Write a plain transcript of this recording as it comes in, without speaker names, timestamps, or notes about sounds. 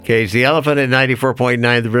Okay, it's the Elephant at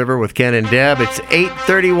 94.9 The River with Ken and Deb. It's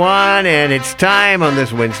 8:31, and it's time on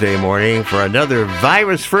this Wednesday morning for another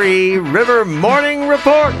virus-free River Morning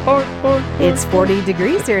Report. It's 40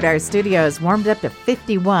 degrees here at our studios, warmed up to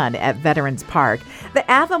 51 at Veterans Park. The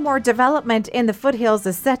Avamore development in the foothills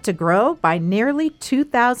is set to grow by nearly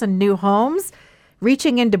 2,000 new homes,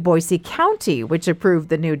 reaching into Boise County, which approved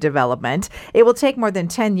the new development. It will take more than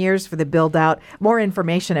 10 years for the build-out. More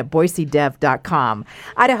information at boisedev.com.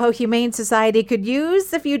 Idaho Humane Society could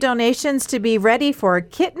use a few donations to be ready for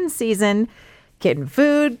kitten season. Kitten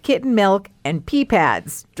food, kitten milk, and pee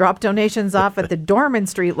pads. Drop donations off at the Dorman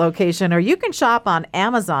Street location, or you can shop on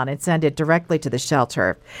Amazon and send it directly to the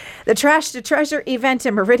shelter. The Trash to Treasure event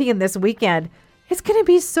in Meridian this weekend, it's going to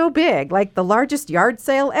be so big, like the largest yard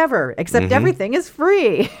sale ever, except everything is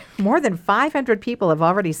free. More than 500 people have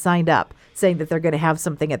already signed up, saying that they're going to have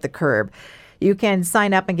something at the curb. You can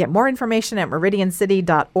sign up and get more information at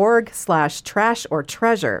meridiancity.org/trash or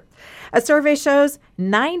treasure. A survey shows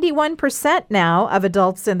 91% now of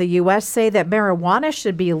adults in the U.S. say that marijuana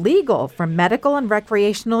should be legal for medical and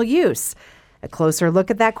recreational use. A closer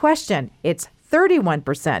look at that question, it's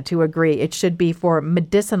 31% who agree it should be for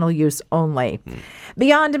medicinal use only.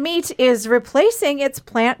 Beyond Meat is replacing its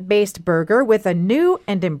plant-based burger with a new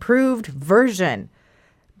and improved version.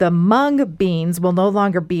 The mung beans will no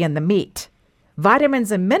longer be in the meat. Vitamins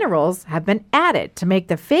and minerals have been added to make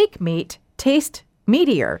the fake meat taste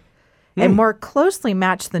meatier and more closely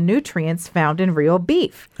match the nutrients found in real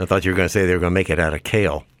beef. I thought you were going to say they were going to make it out of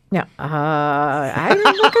kale. Yeah, I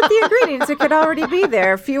didn't look at the ingredients. It could already be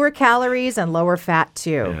there. Fewer calories and lower fat,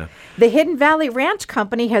 too. Yeah. The Hidden Valley Ranch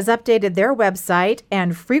Company has updated their website,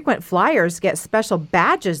 and frequent flyers get special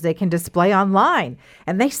badges they can display online.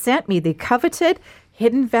 And they sent me the coveted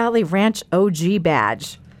Hidden Valley Ranch OG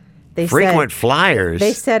badge. Frequent flyers?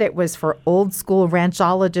 They said it was for old school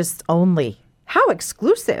ranchologists only. How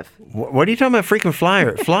exclusive. What are you talking about, frequent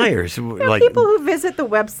flyers? Like people who visit the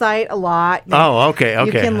website a lot. Okay.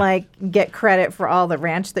 You can get credit for all the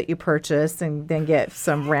ranch that you purchase and then get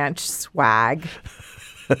some ranch swag.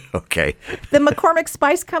 Okay. The McCormick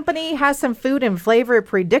Spice Company has some food and flavor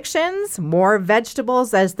predictions. More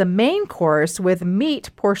vegetables as the main course with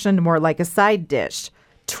meat portioned more like a side dish.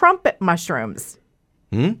 Trumpet mushrooms.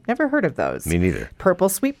 Never heard of those. Me neither. Purple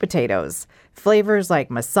sweet potatoes. Flavors like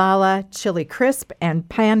masala, chili crisp, and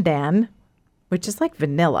pandan, which is like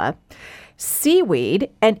vanilla. Seaweed,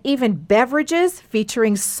 and even beverages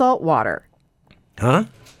featuring salt water. Huh?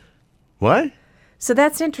 What? So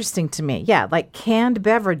that's interesting to me. Yeah, like canned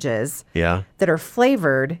beverages that are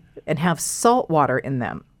flavored and have salt water in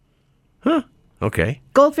them. Huh. Okay.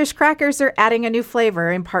 Goldfish crackers are adding a new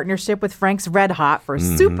flavor in partnership with Frank's Red Hot for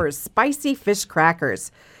super spicy fish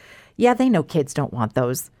crackers. Yeah, they know kids don't want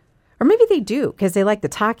those. Or maybe they do because they like the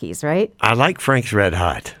Takis, right? I like Frank's Red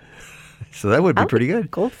Hot. So that would be pretty good.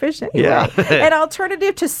 Goldfish anyway. Yeah. An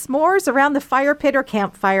alternative to s'mores around the fire pit or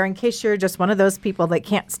campfire in case you're just one of those people that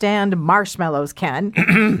can't stand marshmallows, Ken.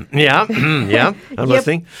 Yeah. I'm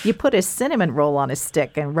listening. You put a cinnamon roll on a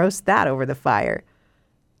stick and roast that over the fire.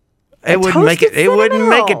 It wouldn't make it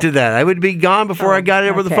to that. I would be gone before I got it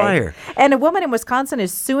over the fire. And a woman in Wisconsin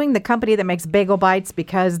is suing the company that makes Bagel Bites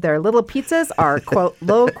because their little pizzas are, quote,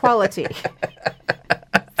 low quality.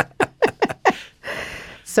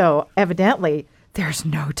 So evidently, there's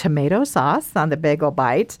no tomato sauce on the Bagel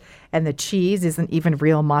Bite, and the cheese isn't even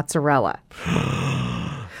real mozzarella.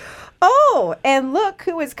 Oh, and look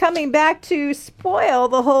who is coming back to spoil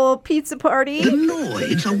the whole pizza party. The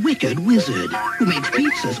Noid's a wicked wizard who makes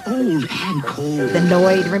pizzas old and cold. The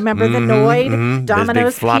Noid, remember the Noid?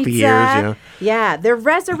 Domino's big floppy Pizza. ears, Yeah, they're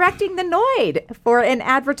resurrecting the Noid for an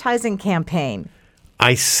advertising campaign.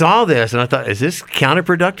 I saw this and I thought, is this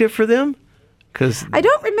counterproductive for them? Because I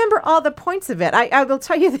don't remember all the points of it. I will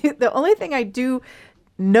tell you the only thing I do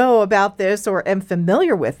know about this or am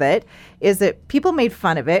familiar with it is that people made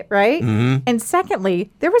fun of it, right? And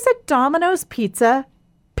secondly, there was a Domino's Pizza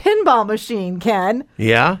pinball machine, Ken.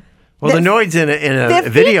 Yeah? Well, the Noid's in a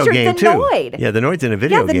video game, too. Noid. Yeah, the Noid's in a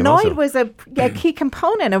video game also. Yeah, the Noid was a key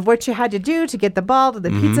component of what you had to do to get the ball to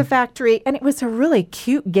the pizza factory, and it was a really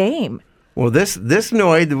cute game. Well, this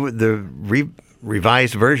Noid, the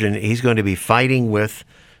revised version, he's going to be fighting with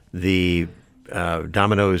the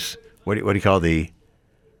Domino's, what do you call the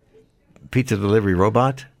pizza delivery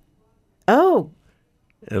robot? Oh.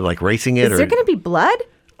 Like racing it? Is there going to be blood?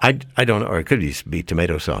 I don't know. Or it could just be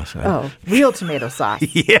tomato sauce. Oh, real tomato sauce.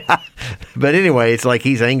 Yeah. But anyway, it's like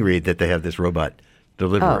he's angry that they have this robot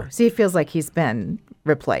deliverer. Oh, so he feels like he's been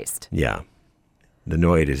replaced. Yeah. The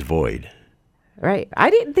Noid is void. Right. I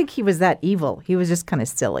didn't think he was that evil. He was just kind of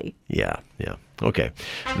silly. Yeah. Okay.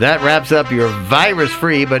 That wraps up your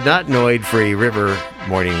virus-free but not Noid-free River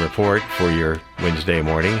Morning Report for your Wednesday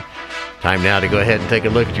morning. Time now to go ahead and take a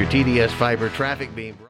look at your TDS Fiber traffic beam.